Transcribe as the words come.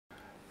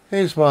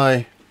Here's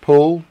my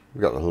pool.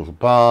 We've got the little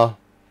bar,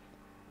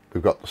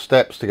 we've got the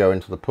steps to go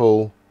into the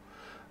pool,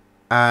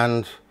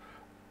 and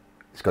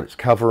it's got its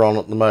cover on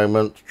at the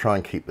moment to try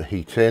and keep the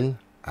heat in,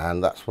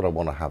 and that's what I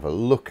want to have a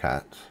look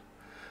at.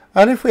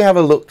 And if we have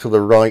a look to the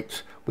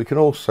right, we can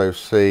also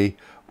see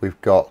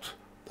we've got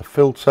the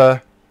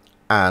filter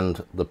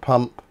and the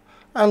pump,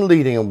 and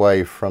leading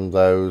away from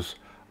those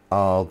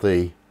are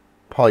the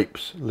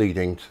pipes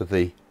leading to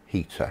the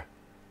heater.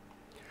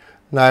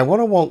 Now what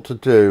I want to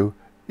do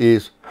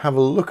is have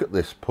a look at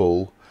this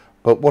pool,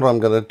 but what I'm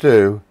going to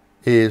do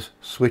is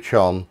switch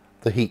on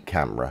the heat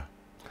camera.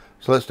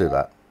 So let's do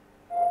that.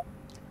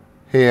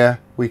 Here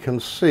we can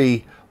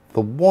see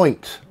the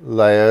white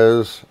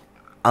layers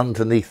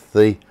underneath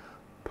the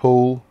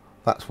pool.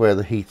 That's where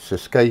the heat's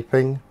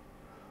escaping.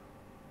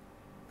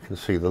 You can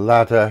see the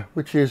ladder,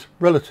 which is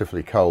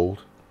relatively cold,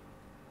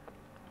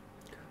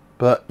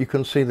 but you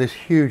can see this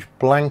huge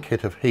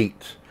blanket of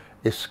heat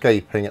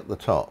escaping at the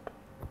top.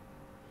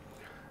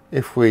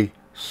 If we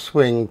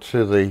swing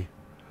to the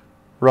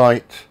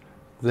right,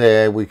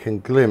 there we can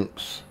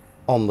glimpse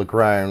on the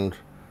ground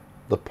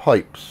the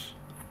pipes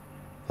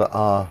that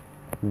are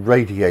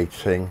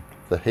radiating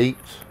the heat.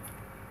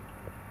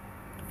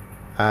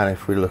 And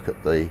if we look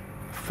at the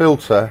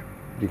filter,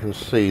 you can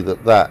see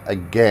that that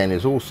again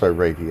is also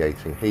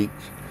radiating heat,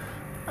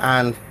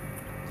 and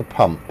the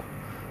pump.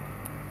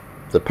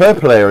 The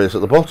purple areas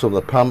at the bottom of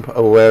the pump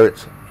are where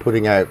it's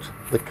putting out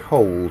the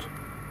cold.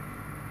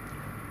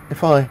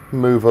 If I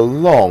move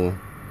along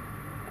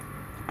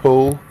the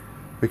pool,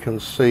 we can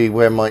see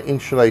where my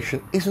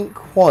insulation isn't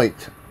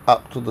quite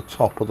up to the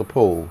top of the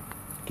pool,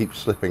 it keeps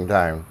slipping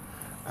down,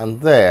 and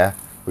there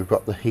we've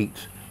got the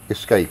heat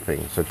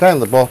escaping. So down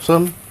the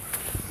bottom,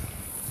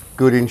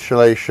 good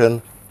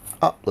insulation.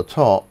 Up the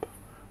top,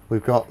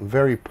 we've got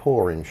very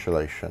poor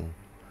insulation.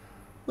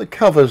 The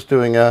cover's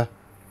doing a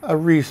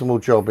reasonable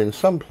job in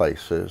some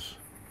places.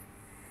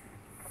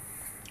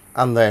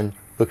 And then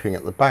looking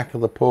at the back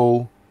of the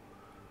pool,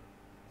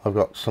 I've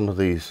got some of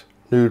these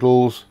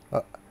noodles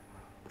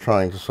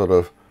trying to sort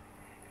of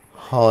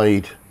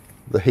hide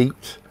the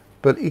heat,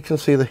 but you can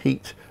see the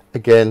heat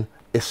again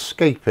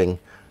escaping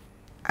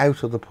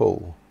out of the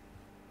pool.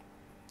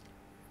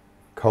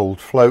 Cold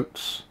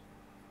floats,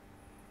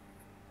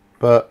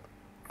 but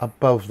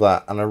above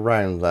that and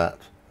around that,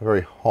 a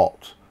very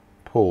hot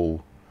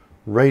pool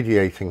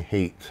radiating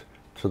heat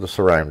to the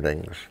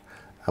surroundings,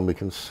 and we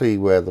can see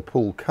where the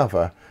pool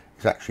cover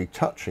is actually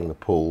touching the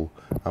pool,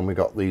 and we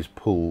got these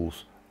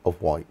pools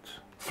of white.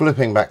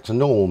 Flipping back to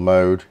normal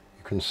mode,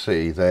 you can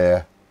see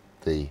there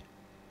the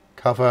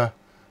cover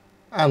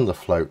and the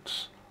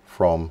floats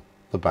from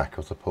the back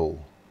of the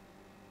pool.